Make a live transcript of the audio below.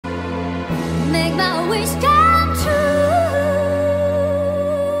make my wish come true.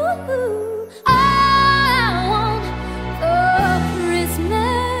 I want for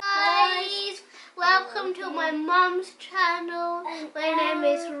Christmas. Guys, welcome to my mom's channel. My name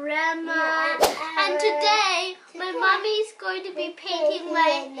is Rema, and today my mommy is going to be painting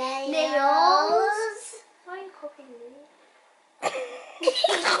my nails. Why are you copying me?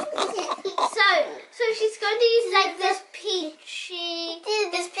 So she's going to use like this peachy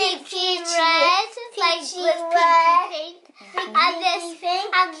red, like with peachy pink, and this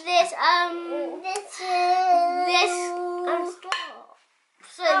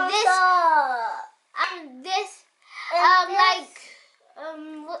so this like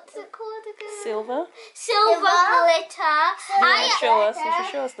what's it called again? Silver glitter. You should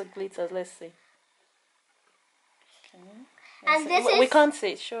show us the glitters. Let's see. Okay. And this we is can't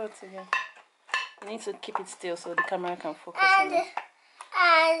see it. Show it again. You need to keep it still so the camera can focus on it.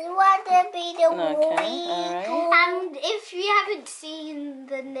 And what will be the Okay, alright. And if you haven't seen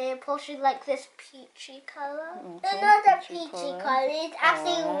the nail polish, like this peachy color. Okay, It's not a peachy peachy color. color, it's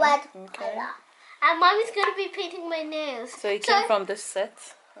actually red color. And mommy's going to be painting my nails. So it came from this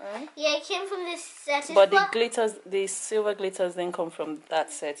set, right? Yeah, it came from this set. But the glitters, the silver glitters didn't come from that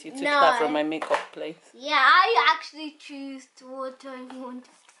set. You took that from my makeup place. Yeah, I actually choose what I want.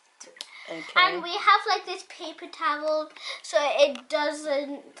 Okay. And we have like this paper towel so it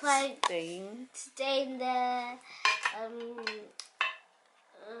doesn't like stain the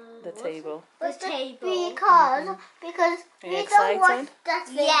table. The table. Because we don't want that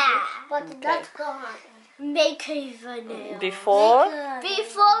thing. Yeah. But that's gone. Makeover nails. Before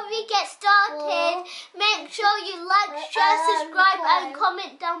we get started, make sure you like, share, subscribe, and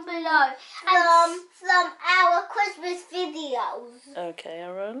comment down below. From our Christmas videos. Okay,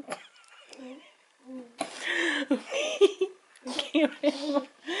 Aaron.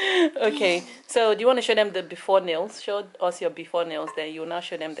 Okay, so do you want to show them the before nails? Show us your before nails, then you will now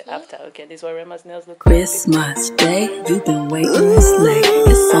show them the after. Okay, this is what Rema's nails look like. Christmas Day, you've been waiting this late.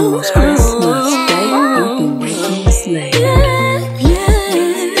 It's almost Christmas Day, you've been waiting this late.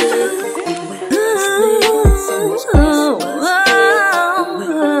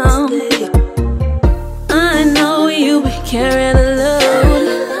 I know you be carrying a load.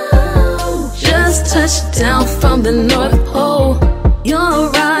 Just touched down from the North Pole. Your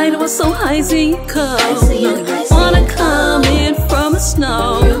ride was so icy cold. Wanna come in from the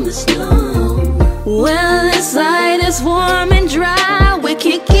snow. Well, inside is warm and dry. We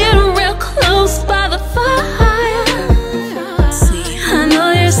can get real close by the fire. See, I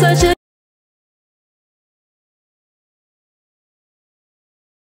know you're such a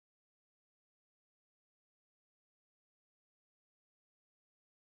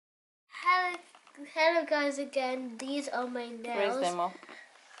Hello guys again. These are my nails. Raise them up.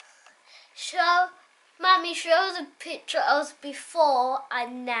 Mommy, show the picture of before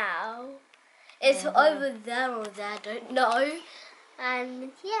and now. It's over there or there, I don't know.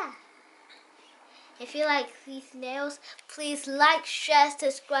 And yeah. If you like these nails, please like, share,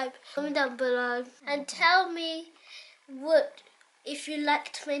 subscribe, comment down below. And tell me if you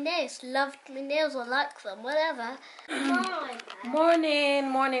liked my nails, loved my nails or liked them, whatever.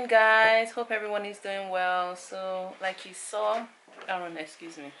 Morning guys. Hope everyone is doing well. So like you saw, Aaron,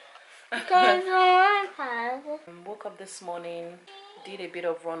 excuse me. Woke up this morning, did a bit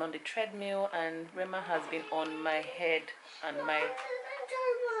of run on the treadmill, and Rema has been on my head and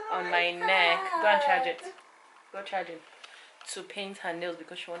on my neck. Go and charge it. Go charge it. To paint her nails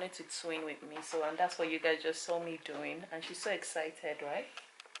because she wanted to twin with me. So, and that's what you guys just saw me doing, and she's so excited, right?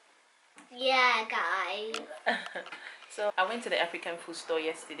 Yeah, guys. So I went to the African food store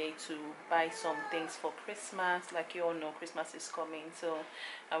yesterday to buy some things for Christmas. Like you all know, Christmas is coming, so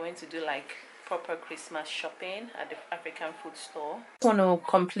I went to do like proper Christmas shopping at the African food store. I want to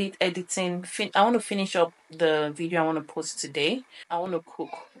complete editing. I want to finish up the video I want to post today. I want to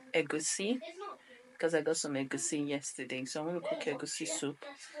cook egusi because I got some egusi yesterday, so I'm going to cook egusi soup.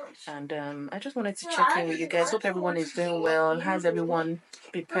 And I just wanted to check in with you guys. Hope everyone is doing well. How's everyone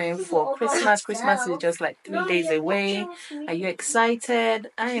preparing for Christmas? Christmas is just like 3 days away. Are you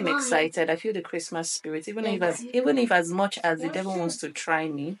excited? I am excited. I feel the Christmas spirit, even if as much as the devil wants to try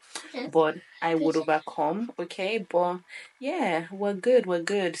me, but I would overcome. Okay, but yeah, we're good.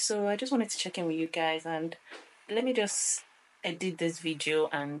 So I just wanted to check in with you guys, and let me just edit this video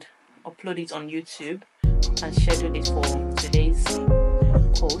and upload it on YouTube and schedule it for today's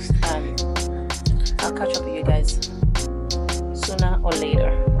post, and I'll catch up with you guys sooner or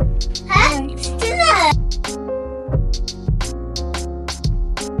later.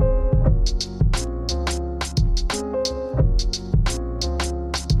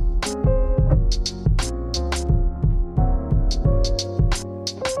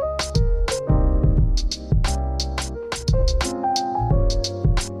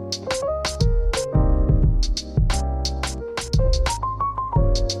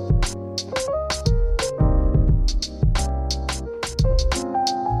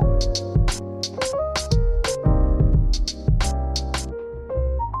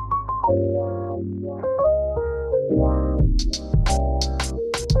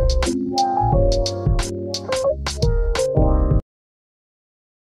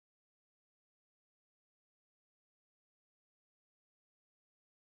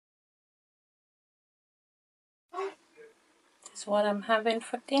 This is what I'm having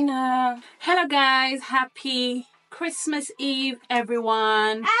for dinner. Hello guys, happy Christmas Eve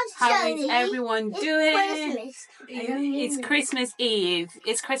everyone. How is everyone doing? It's Christmas Eve.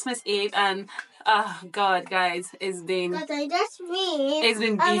 It's Christmas Eve and oh god guys, it's been busy. It's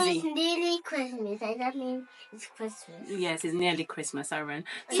nearly Christmas. I don't mean it's Christmas. Yes, it's nearly Christmas, Aaron.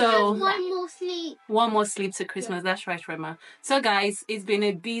 So one more sleep. One more sleep to Christmas. That's right, Rema. So guys, it's been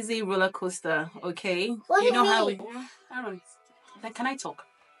a busy roller coaster, okay? What you know mean? how we Aaron, can I talk?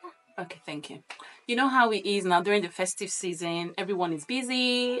 Okay, thank you. You know how it is now during the festive season. Everyone is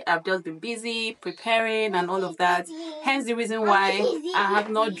busy. I've just been busy preparing and all of that. Hence the reason why I have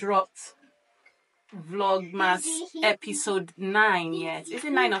not dropped Vlogmas episode 9 yet. Is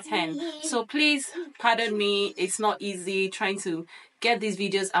it 9 or 10? So please pardon me. It's not easy trying to get these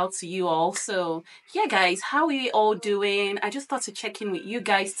videos out to you all. So yeah guys, how are you all doing? I just thought to check in with you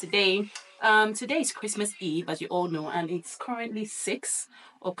guys today. Today is Christmas Eve, as you all know, and it's currently 6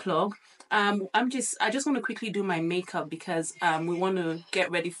 o'clock. I just want to quickly do my makeup because we want to get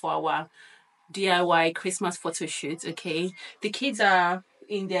ready for our DIY Christmas photo shoot. Okay, the kids are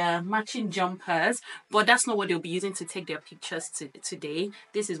in their matching jumpers, but that's not what they'll be using to take their pictures today.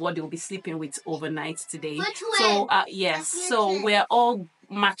 This is what they'll be sleeping with overnight today. So yes, so we're all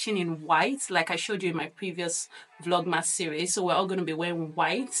matching in white like I showed you in my previous Vlogmas series. So we're all going to be wearing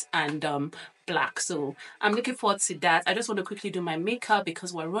white and black. So I'm looking forward to that. I just want to quickly do my makeup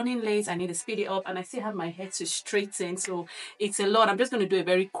because we're running late. I need to speed it up and I still have my hair to straighten, so it's a lot. I'm just going to do a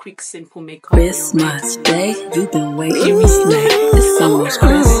very quick simple makeup. Christmas Day, you've been waiting me slay. It's almost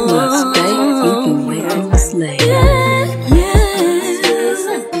Christmas Day, you've been waiting me slay.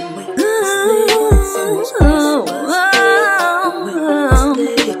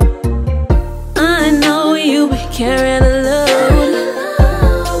 I know you be carrying a load.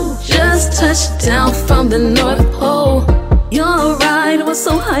 Just touched down from the North Pole. Your ride was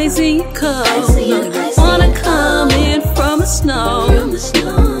so icy you cold. Wanna come in from the snow.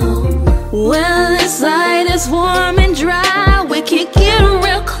 Well, inside it's warm and dry. We can get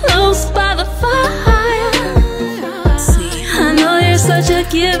real close by the fire. See, I know you're such a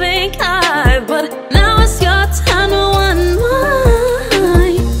giving guy, but now it's your time to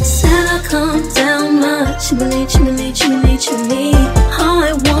unwind. Santa, come down my chimney, chimney, chimney, chimney. How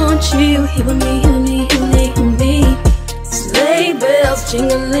I want you, here with me, here with me, here with me, here with me. Sleigh bells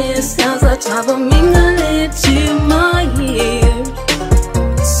jingling, sounds like lava mingling to my ears.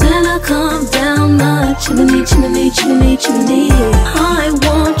 Santa, come down my chimney, chimney, chimney, chimney. I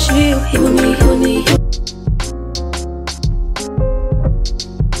want you, here with me, here with me, here.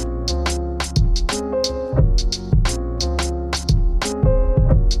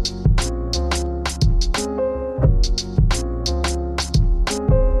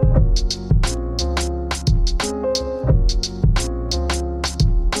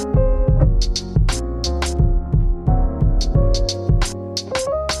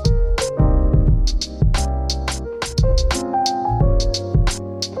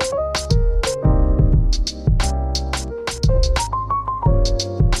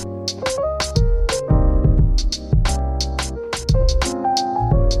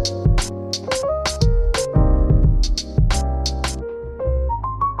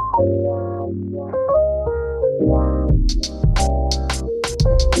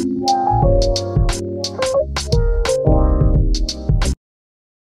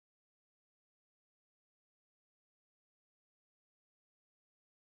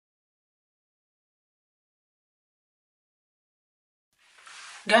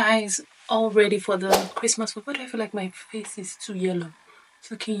 Guys, all ready for the Christmas food. Why do I feel like my face is too yellow?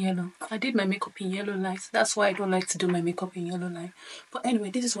 It's looking yellow. I did my makeup in yellow light. That's why I don't like to do my makeup in yellow light. But anyway,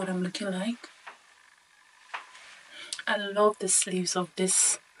 this is what I'm looking like. I love the sleeves of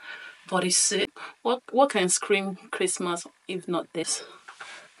this bodysuit. What can scream Christmas if not this?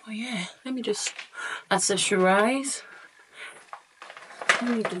 Oh yeah, let me just accessorize.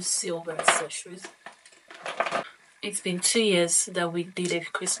 Let me do silver accessories. It's been 2 years that we did a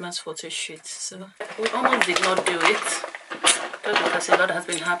Christmas photo shoot, so we almost did not do it just because a lot has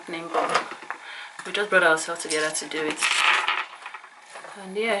been happening, but we just brought ourselves together to do it.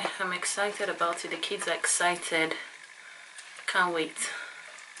 And yeah, I'm excited about it. The kids are excited. Can't wait.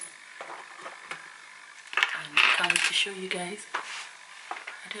 can't wait to show you guys.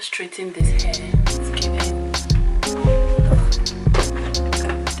 I just straightened this hair. It's giving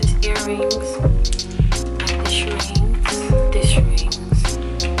these earrings, and these rings, these rings.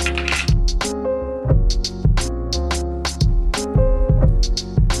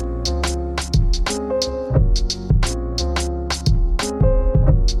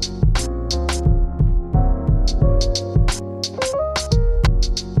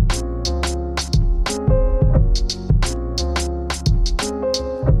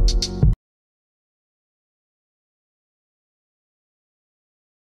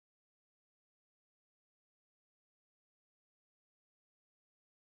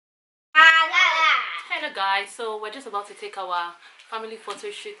 Hello guys, so we're just about to take our family photo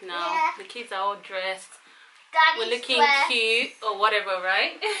shoot now. Yeah. The kids are all dressed. We're looking cute or whatever,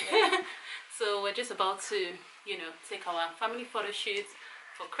 right? Yeah. So we're just about to, you know, take our family photo shoot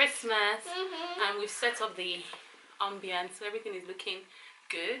for Christmas. And we've set up the ambience, so everything is looking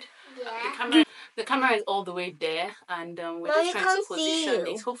good. Yeah. The camera is all the way there, and we're just trying to position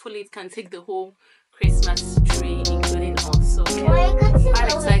it. Hopefully it can take the whole Christmas tree, including us. So we're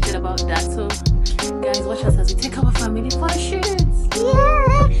quite excited about that. So guys, watch us as we take our family photo shoots.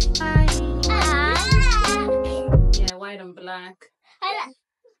 Yeah. Bye. Yeah, white and black. I'm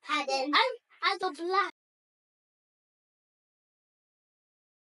the black.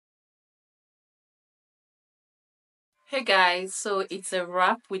 Hey guys, so it's a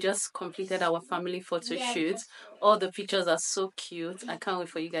wrap. We just completed our family photo shoot. All the pictures are so cute. I can't wait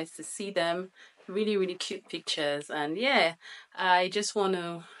for you guys to see them. Really, really cute pictures. And yeah, I just want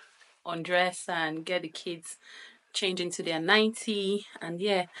to undress and get the kids change into their 90. And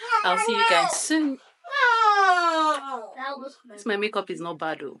yeah, I'll see you guys soon. My makeup is not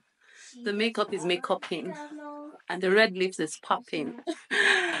bad though. The makeup is makeuping and the red lips is popping.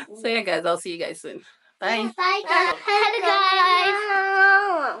 So yeah guys, I'll see you guys soon. Bye. Bye guys. Hello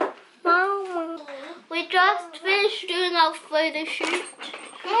guys. We just finished doing our photo shoot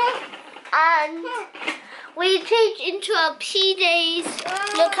and we changed into our PJs.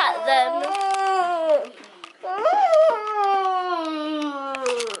 Look at them.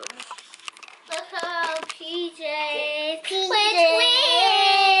 Look at our PJs.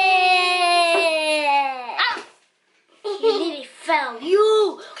 You nearly fell.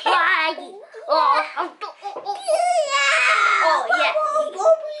 You. Why? Oh yeah.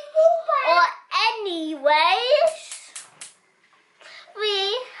 Or anyways, we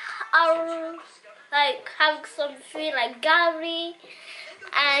are like having some free like gallery,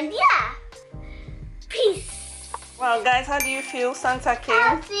 and yeah. Peace. Wow, guys, how do you feel? Santa came.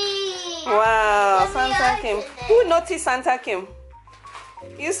 Happy. Wow, Santa came. Who noticed Santa came?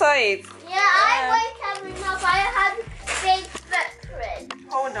 You saw it? Yeah, I woke every up. I had big footprint.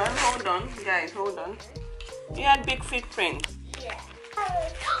 Hold on, guys, hold on. You had big footprint. Yeah.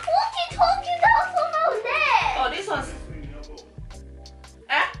 Walkie-talkie, that's about there. Oh, this one's.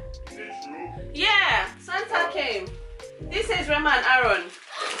 Eh? Yeah, Santa came. This is Rema and Aaron.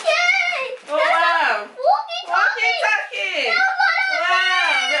 Yay! Oh wow! Walkie-talkie!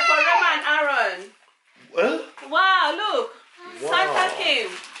 Wow! For Rema and Aaron. What? Wow! Look, Wow. Santa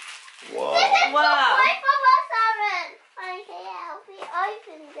came. Wow. Wow!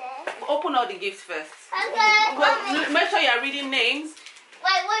 Open all the gifts first. Okay. Well, make sure you are reading names.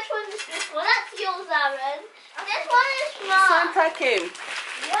 Wait, which one is this one? That's yours, Aaron. This one is mine. Santa came.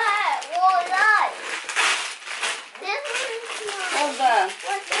 Yeah, well, nice. This one is yours. What's that?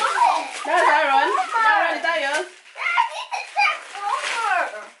 What's that? That's Aaron. Aaron, is that yours?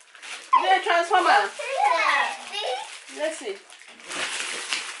 Is it a transformer? Yeah. See? Let's see.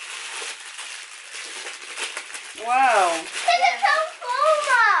 Wow. It's a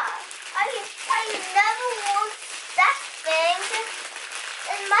transformer. I never watched that thing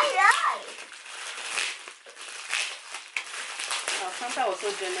in my life. Oh, Santa was so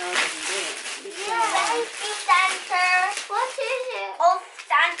generous today. Yeah, thank you, Santa. What is it? Oh,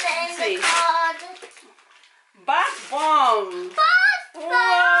 Santa in the card. Bath bomb. Bath bomb.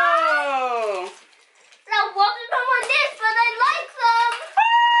 Whoa. Now, what is on this? But I like them.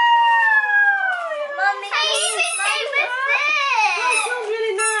 Mommy, I even came with this. That sounds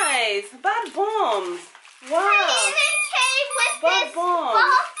really nice. Bath bombs. Wow. I even came with Bath this bomb.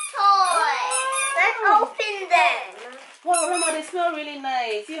 bath toy. Let's open them. Wow, Rema, they smell really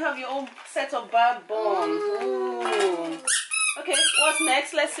nice. You have your own set of bath bombs. Ooh. Okay, what's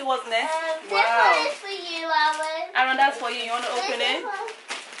next? Let's see what's next. This one is for you, Aaron. Aaron, that's for you. You want to open it?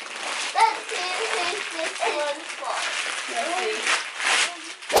 Let's see who's this one for. Let's see.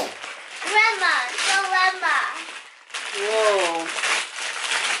 Rema, so Rema. Whoa.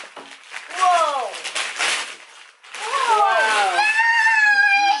 Whoa.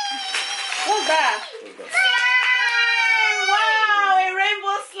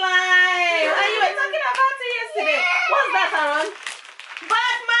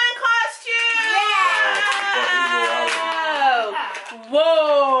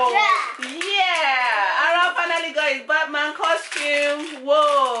 Whoa! Yeah. Yeah! Aaron finally got his Batman costume.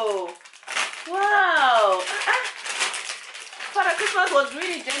 Whoa! Wow! Father Christmas was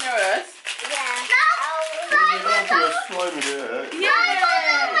really generous. Yeah. You don't put a slime in there.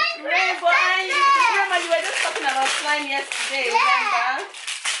 Yeah! Rainbow, and remember you were just talking about slime yesterday, remember?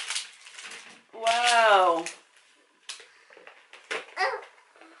 Wow!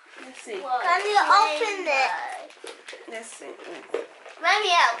 Let's see. Can you open it? Let's see. Let me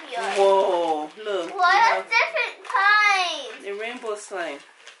help you. Whoa! Look. What a different kind. The rainbow slime.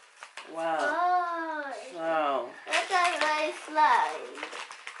 Wow. Oh. Wow. Look at my slime.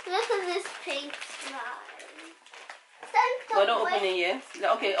 Look at this pink slime. Well, don't open it yet.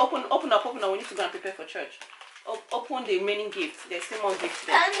 Okay, open up. We need to go and prepare for church. Open the remaining gifts. There's still more gifts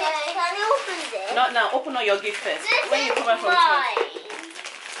there. Can you open this? Not now. Open all your gifts first. This When you is come back from mine. church.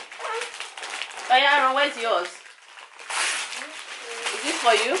 Oh yeah, Aaron, where's yours? Is this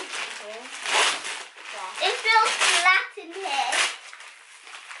for you? It feels flat in here.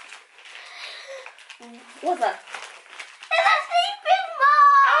 What's that? It's a sleeping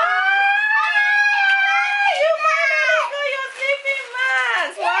bag. You finally got your sleeping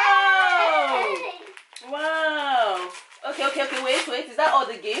mask! Wow! Wow! Okay, wait. Is that all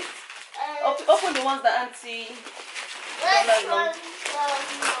the gifts? Open the ones that Auntie... Which one's mine?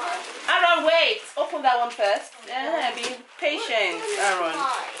 Aaron, wait! Open that one first. Yeah, be patient, Aaron.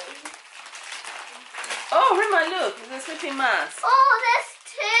 Oh, Rima, look, it's a sleeping mask. Oh, there's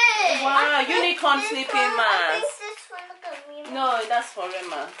two. Wow, I think unicorn this sleeping one- I mask. think this one, look at me. No, that's for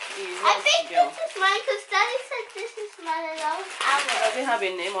Rima. I think this is mine because Daddy said this is mine and I was Does ours. it have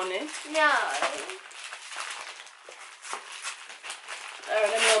a name on it? No. Aaron,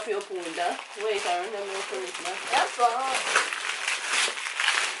 let me help you open with that. Wait, Aaron, let me open it now. That's all.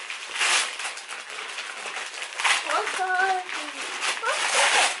 What's that?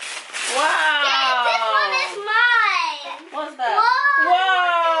 Wow! This one is mine. What's that? Whoa!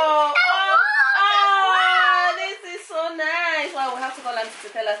 Whoa! Wow! Oh, this is so nice. Wow, we have to call Auntie to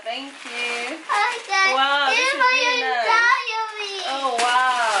tell her thank you. Okay. Wow, this Here's is my really nice. diary. Oh,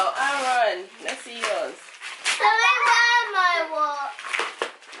 wow. Aaron, let's see yours. Let me wear my watch.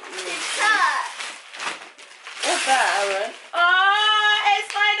 It's that. What's that, Aaron? Oh, a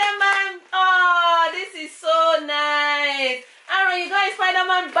Spider-Man. Oh, this is so nice. Aaron, you got a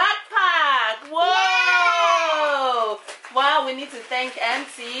Spider-Man backpack. Whoa. Wow, we need to thank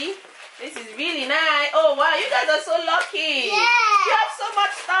Auntie. This is really nice. Oh, wow, you guys are so lucky. Yeah. You have so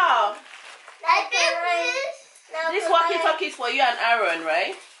much stuff. I think This walkie-talkie is for you and Aaron,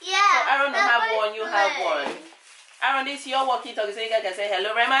 right? Yeah. So Aaron will that's have my one, you have friend. one. Aaron, this is your walkie-talkie, so you guys can say,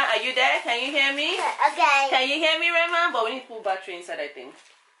 hello, Rema, are you there? Can you hear me? Okay. Can you hear me, Rema? But we need to put battery inside, I think.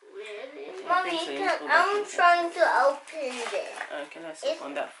 Really? I Mommy, think so, you need to put I'm battery inside. trying to open this. Okay, let's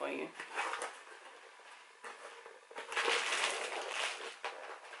open that for you.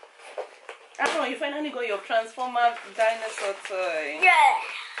 Aaron, you finally got your Transformer dinosaur toy. Yeah.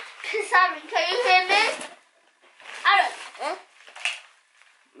 Sorry, can you hear me? Aaron. Huh?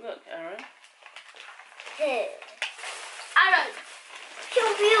 Look, Aaron. Aaron. Pew,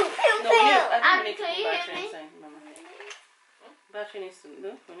 pew, pew, No, we need, pew. I Aaron, think we can need you to put hear battery me? inside, Mama. Battery needs to,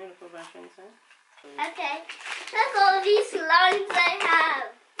 look, we need to put battery inside. Okay. Look all these lines I have.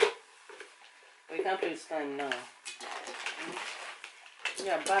 We can't play this time now.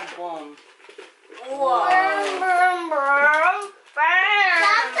 Yeah, bad bomb. Wow.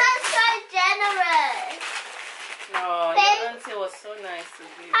 Santa's so generous. Oh, your auntie was so nice to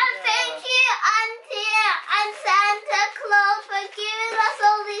you. And thank you, Auntie and Santa Claus, for giving us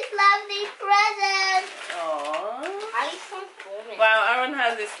all these lovely presents. Aww. Wow, Aaron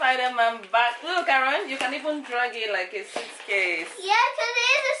has a Spider-Man bag. Look, Aaron, you can even drag it like a suitcase. Yeah, because it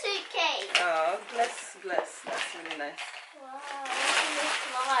is a suitcase. Oh, bless. That's really nice. Wow, look at this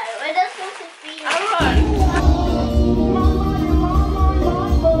slide. We're just supposed to be. Aaron!